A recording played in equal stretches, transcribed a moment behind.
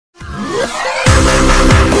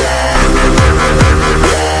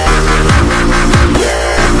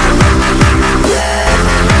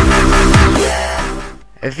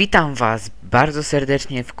Witam was bardzo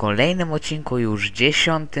serdecznie w kolejnym odcinku, już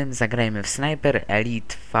 10. Zagrajmy w Sniper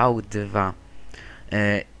Elite V2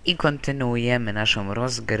 i kontynuujemy naszą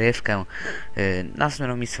rozgrywkę.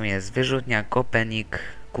 Następną misją jest wyrzutnia,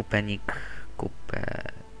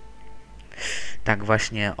 tak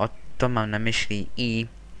właśnie, to mam na myśli i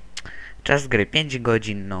czas gry 5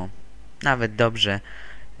 godzin, no nawet dobrze.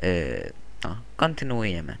 No,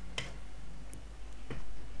 kontynuujemy.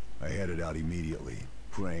 I headed out immediately,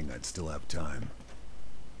 praying I'd still have time.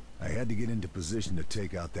 I had to get into position to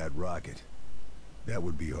take out that rocket. That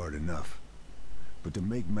would be hard enough. But to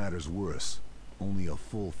make matters worse, only a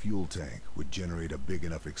full fuel tank would generate a big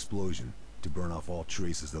enough explosion to burn off all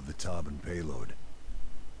traces of the Tauben payload.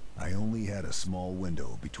 I only had a small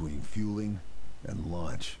window between fueling and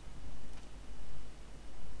launch.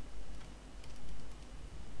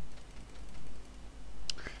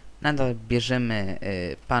 Nadal bierzemy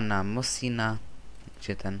pana Mosina,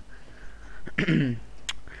 gdzie ten...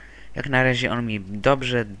 Jak na razie on mi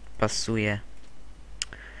dobrze pasuje.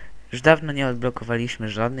 Już dawno nie odblokowaliśmy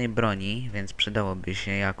żadnej broni, więc przydałoby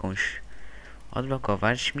się jakąś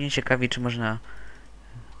odblokować. Mnie ciekawi, czy można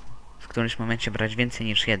w którymś momencie brać więcej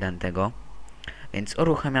niż jeden tego. Więc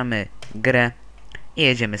uruchamiamy grę i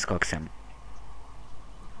jedziemy z koksem.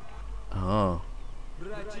 O.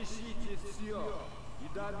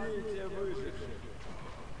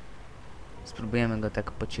 Spróbujemy go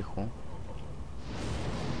tak po cichu.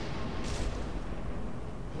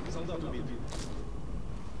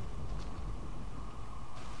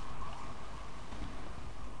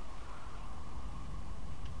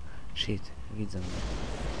 Shit, widzę mnie.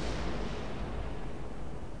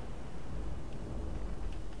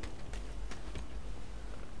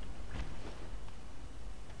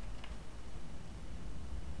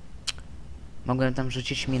 Mogłem tam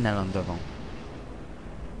rzucić minę lądową.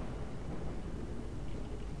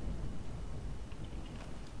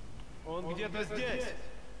 Он где-то здесь.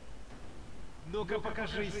 Ну-ка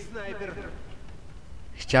покажись, снайпер.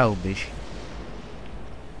 Chciałbyś.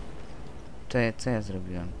 Co ja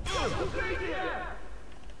zrobiłem?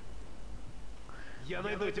 Я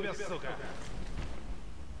найду тебя, сука.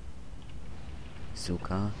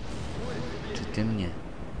 Suka? Czy ty mnie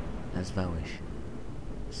nazwałeś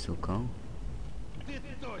suką?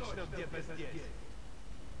 Ты точно где-то здесь.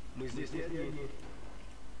 Мы здесь не одни.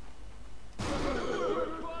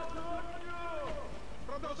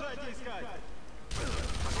 Продолжайте искать.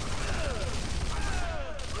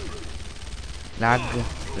 Lag,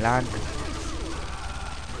 lag.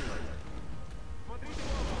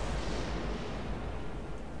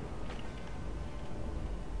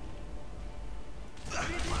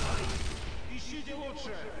 Ищите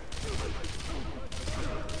лучше.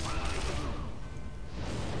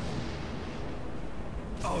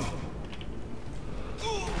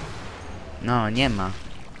 No, nie ma.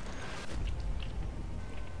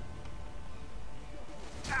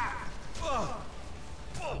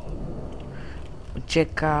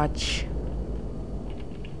 Uciekać.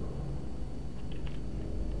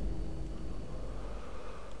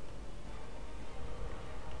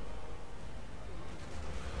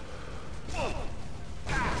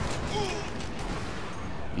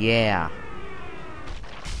 Yeah.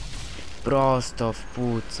 Prosto w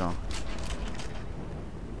płuco.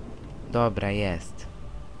 Dobra, jest.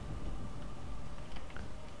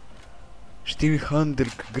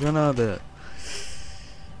 Stilhandrk, granadę.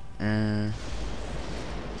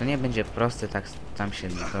 To nie będzie proste tak tam się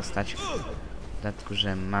dostać. W dodatku,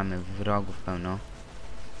 że mamy wrogów pełno.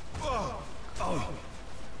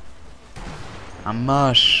 A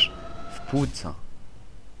masz w płuco.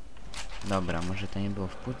 Dobra, może to nie było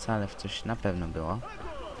w płuco, ale w coś na pewno było.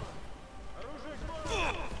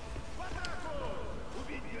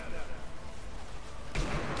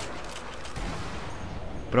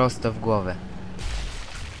 Prosto w głowę.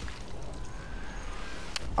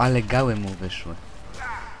 Ale gały mu wyszły.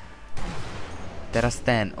 Teraz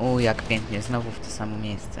ten. Jak pięknie. Znowu w to samo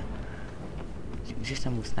miejsce. Gdzieś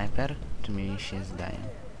tam był snajper? Czy mi się zdaje?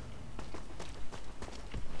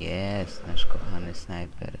 Jest nasz kochany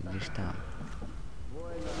snajper. Gdzieś tam.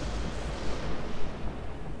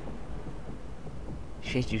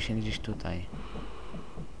 Świecił się gdzieś tutaj.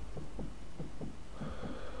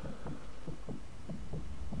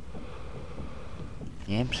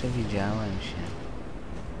 Nie przewidziałem się.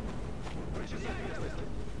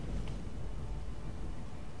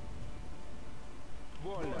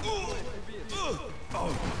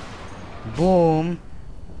 Boom!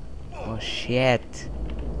 Oh shit!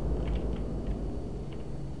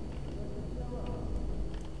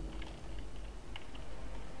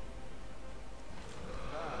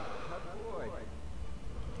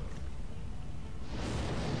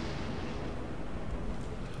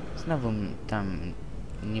 Znowu tam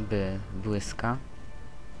niby błyska.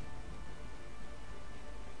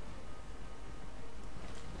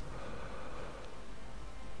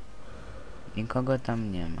 Nikogo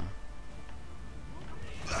tam nie ma.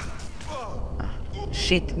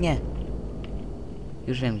 Shit, nie!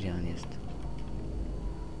 Już wiem, gdzie on jest.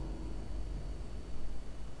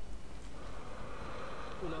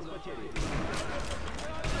 У нас потери.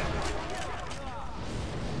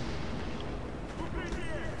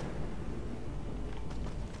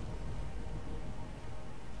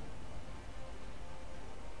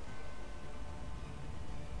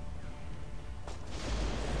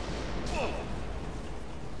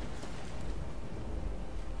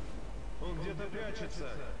 Он где-то прячется.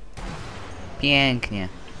 Pięknie.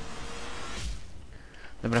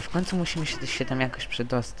 Dobra, w końcu musimy się tam jakoś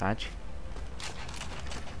przedostać.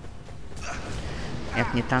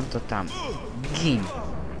 Jak nie tam, to tam. Gin!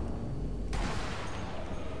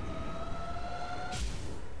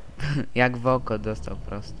 Jak w oko dostał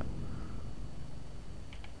prosto.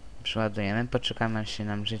 Przeładujemy, poczekamy aż się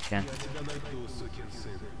nam życie. Я тебя найду, сукин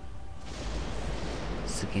сын.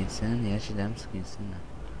 Sukinsyn, ja ci dam sukinsyna.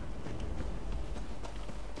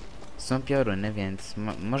 Są pioruny, więc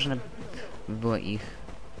można by było ich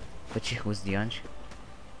po cichu zdjąć.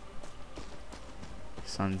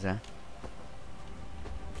 Sądzę.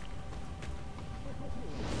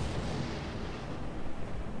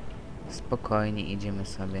 Spokojnie idziemy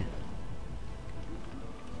sobie.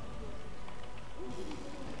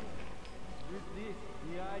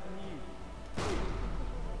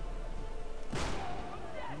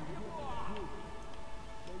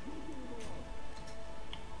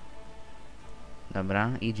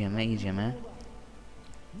 Dobra, idziemy, idziemy.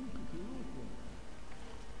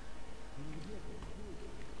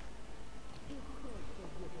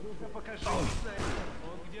 Ну-ка покажи, снайпер.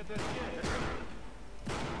 Он где-то здесь.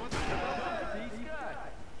 Продолжайте искать.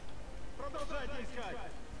 Продолжайте искать.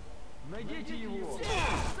 Найдите его.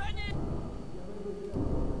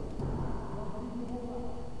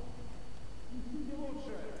 Ищите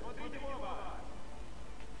лучше. Смотрите в оба.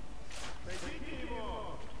 Найдите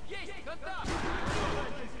его. Есть контакт!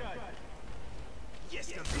 Продолжайте искать.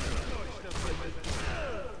 Есть контакт. Точно, блядь.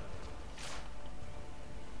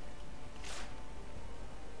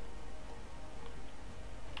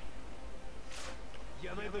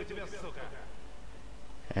 Я найду тебя, сука.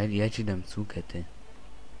 Ja ci dam cukę, ty.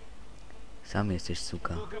 Sam jesteś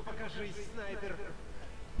suka. Ну-ка покажись, снайпер.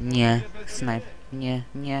 Nie, snajp. Nie,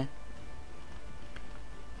 nie.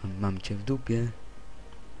 Mam cię w dupie.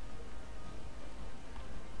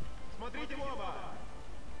 Смотрите в оба.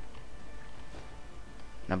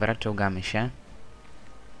 Dobra, czołgamy się.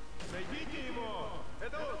 Найдите его.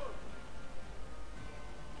 Это он.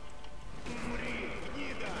 Умри,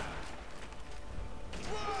 гнида.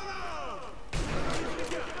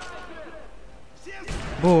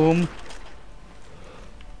 Bum!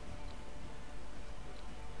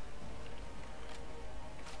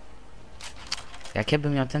 Jak ja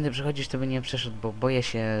bym miał tędy przechodzić, to by nie przeszedł, bo boję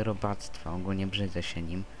się robactwa. Ogólnie brzydzę się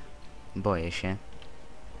nim. Boję się.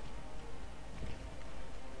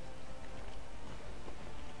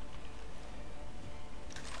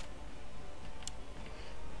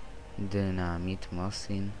 Dynamit,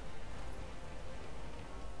 Mosin.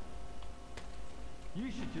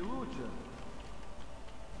 Ищите лучше.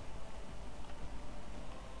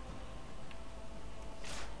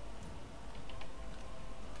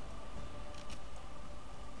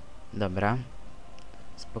 Dobra.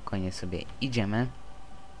 Spokojnie sobie idziemy.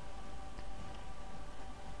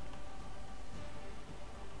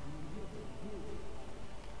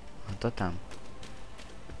 No to tam.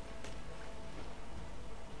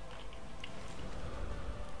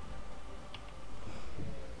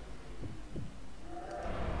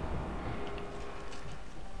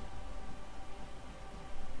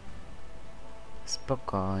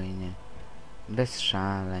 Spokojnie. Bez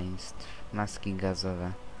szaleństw. Maski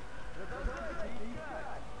gazowe.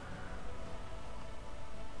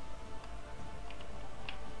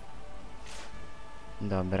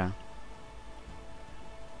 Dobra.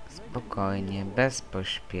 Spokojnie, bez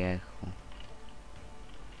pośpiechu.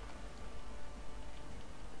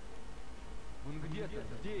 Он где-то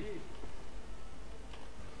здесь.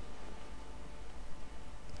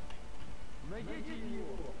 Найдите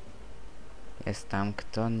его. Jest tam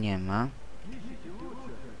kto? Nie ma. Ищите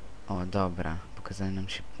лучше. O, dobra. Pokazały nam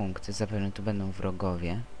się punkty. Zapewne tu będą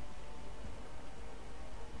wrogowie.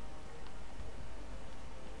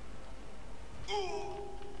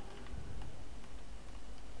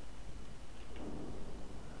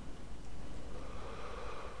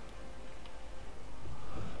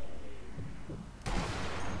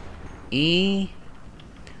 I...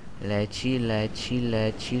 Leci, leci,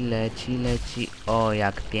 leci, leci, leci. O,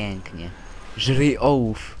 jak pięknie. Żryj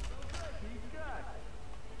ołów.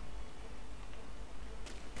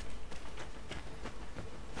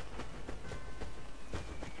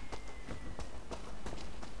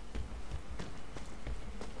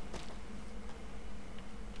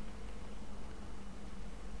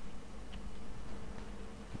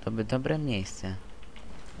 To by dobre miejsce.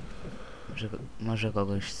 Może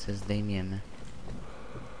kogoś se zdejmiemy.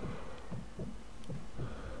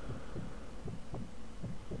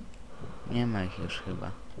 Nie ma ich już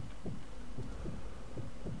chyba.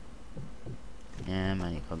 Nie ma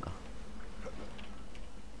nikogo.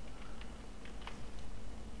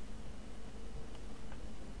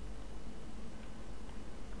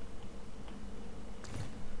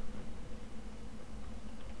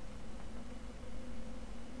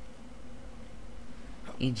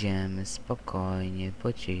 Idziemy spokojnie,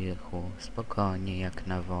 po cichu, spokojnie jak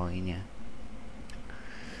na wojnie.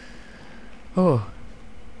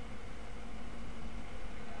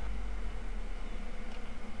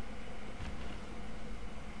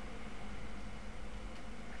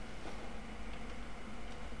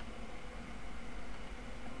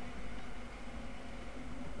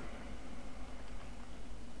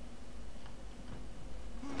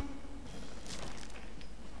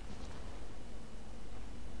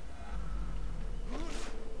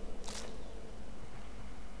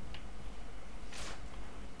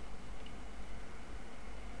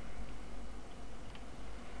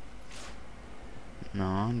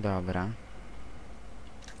 No, dobra.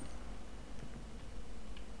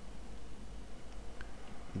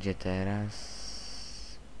 Gdzie teraz?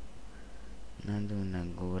 Na dół, na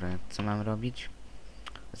górę. Co mam robić?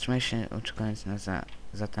 Zatrzymaj się, oczekując na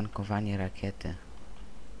zatankowanie rakiety.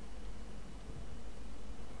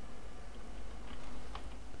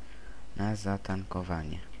 Na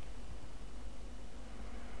zatankowanie.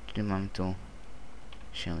 Czyli mam tu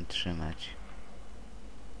się trzymać.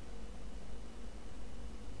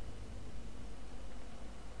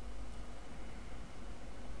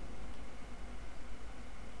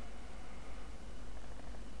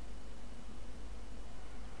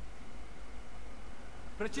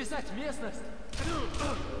 Прочесать местность!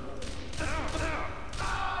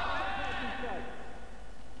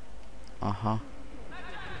 Oho.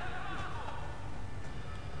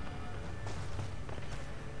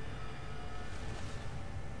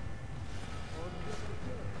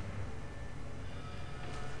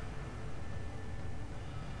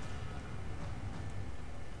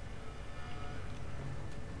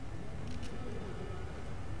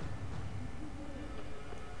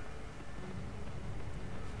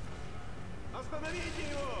 Остановите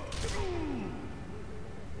его!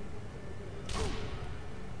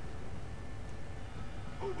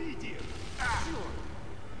 Убейте их!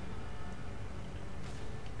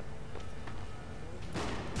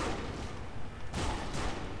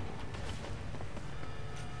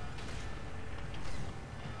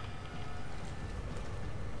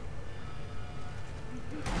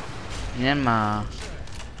 Nie ma.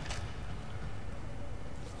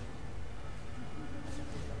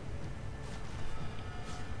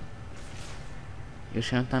 Już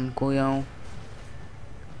się tankują.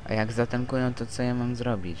 A jak zatankują, to co ja mam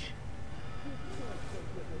zrobić?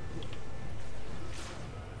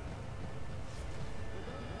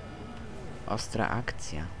 Ostra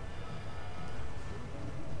akcja.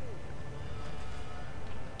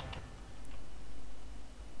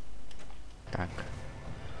 Tak.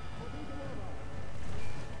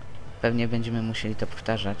 Pewnie będziemy musieli to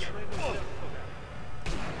powtarzać.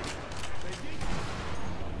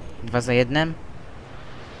 2 za 1?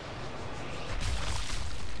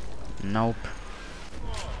 Nope.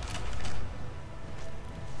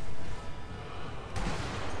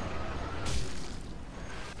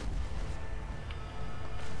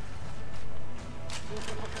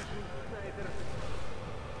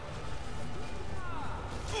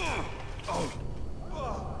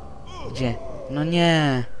 Gdzie? No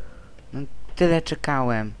nie! No tyle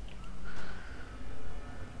czekałem.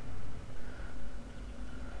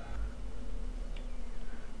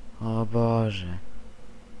 O Boże.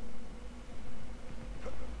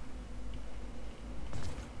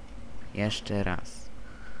 Jeszcze raz.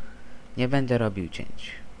 Nie będę robił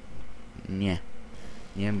cięć. Nie.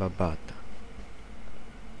 Nie ma bata.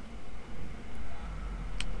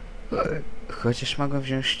 Chociaż mogę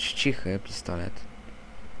wziąć cichy pistolet.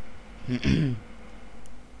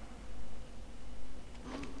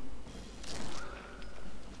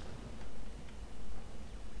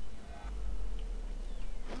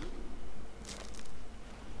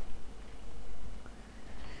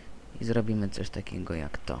 I zrobimy coś takiego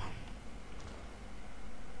jak to.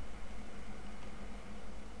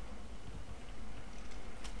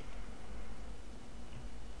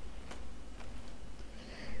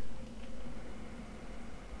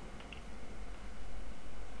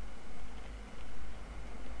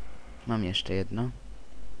 Mam jeszcze jedno.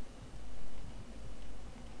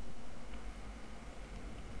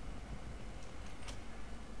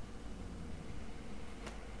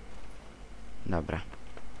 Dobra.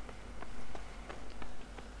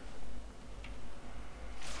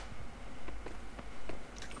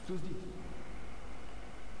 Кто здесь?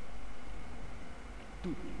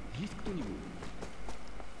 Тут есть кто-нибудь?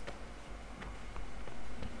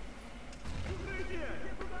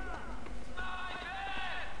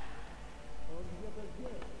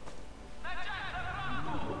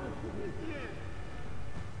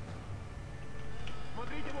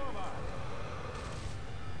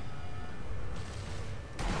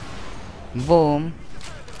 Bum.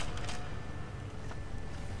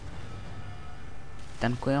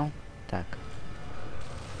 Tankują? Tak.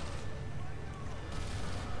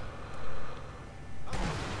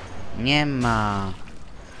 Nie ma.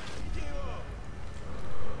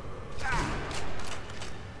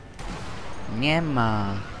 Nie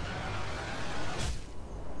ma.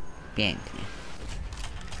 Pięknie.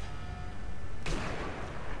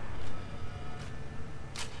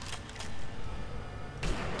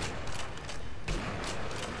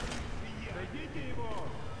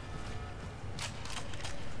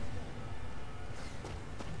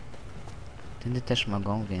 Tędy też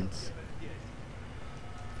mogą, więc...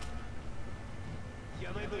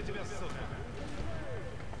 Я найду тебя, сука.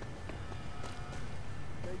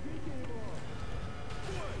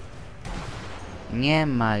 Nie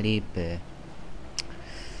ma lipy.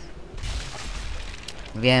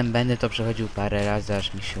 Wiem, będę to przechodził parę razy,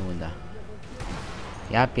 aż mi się uda.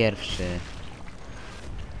 Ja pierwszy.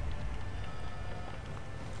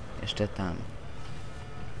 Jeszcze tam.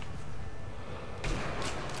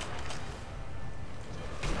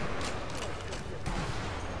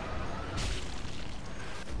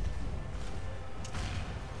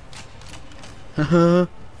 Haha.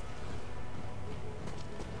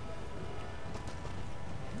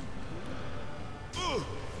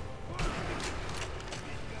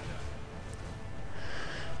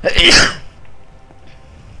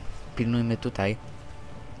 Pilnujmy tutaj.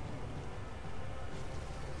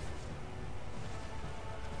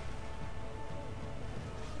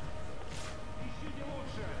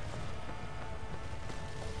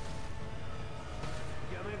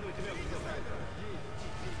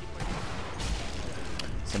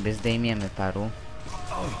 Sobie zdejmiemy paru.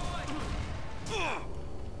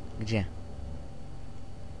 Gdzie?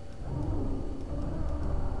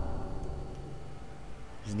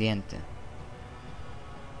 Zdjęty.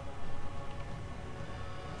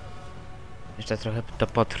 Jeszcze trochę to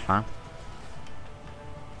potrwa.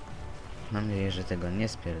 Mam nadzieję, że tego nie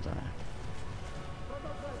spierdolę.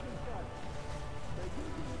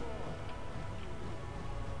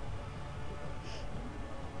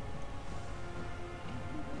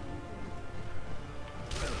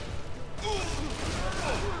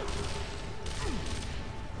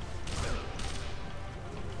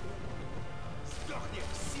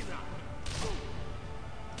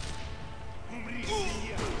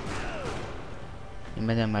 Nie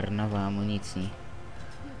będę marnował amunicji.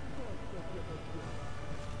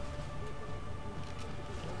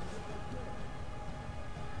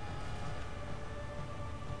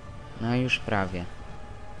 No już prawie.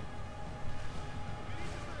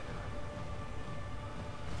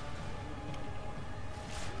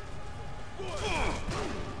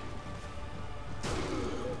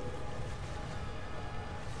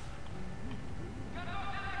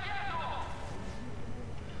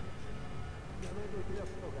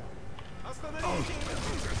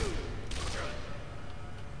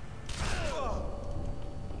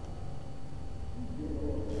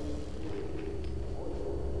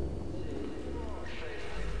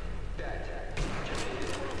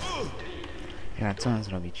 Ja, co mam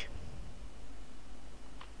zrobić?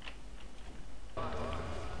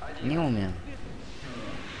 Nie umiem.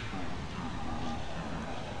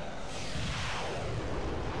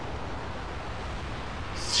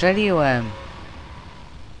 Strzeliłem!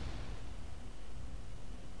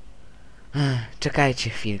 Czekajcie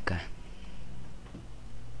chwilkę.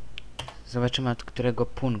 Zobaczymy od którego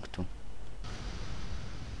punktu.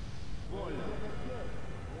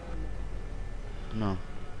 No.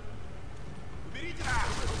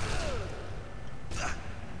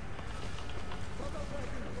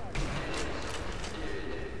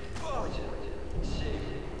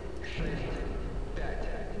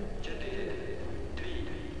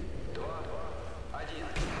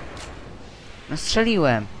 No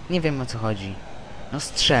strzeliłem. Nie wiem o co chodzi. No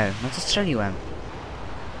strzel. No to strzeliłem.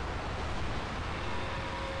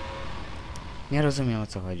 Nie rozumiem o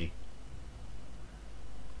co chodzi.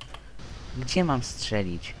 Gdzie mam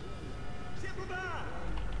strzelić?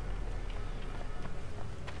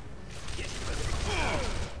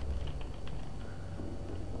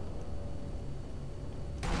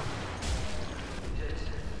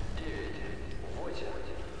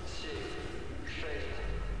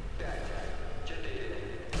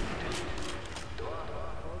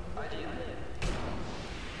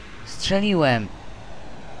 Strzeliłem!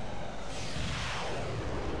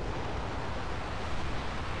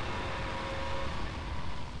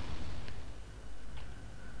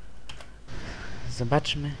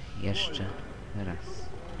 Zobaczmy jeszcze raz.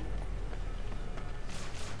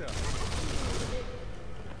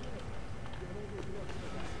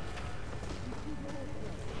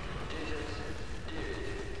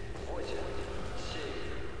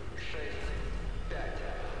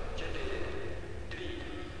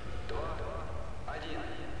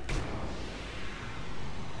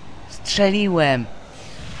 Strzeliłem!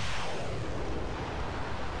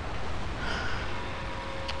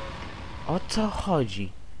 O co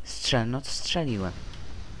chodzi? No to strzeliłem.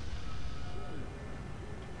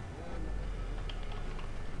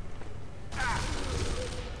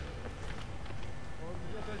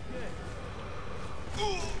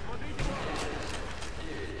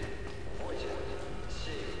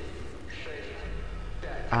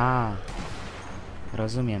 A,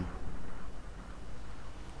 rozumiem.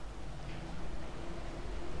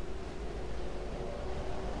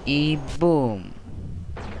 I bum.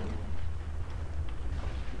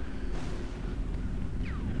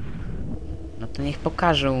 No to niech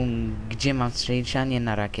pokażą, gdzie mam strzelić, a nie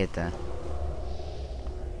na rakietę.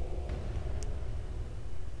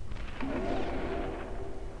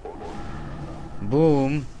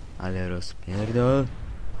 Bum. Ale rozpierdol.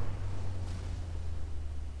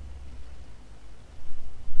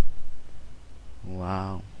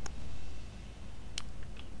 Wow.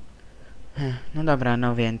 No dobra,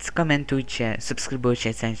 no więc komentujcie,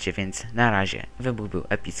 subskrybujcie, cencie, więc na razie. Wybuch był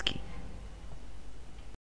epicki.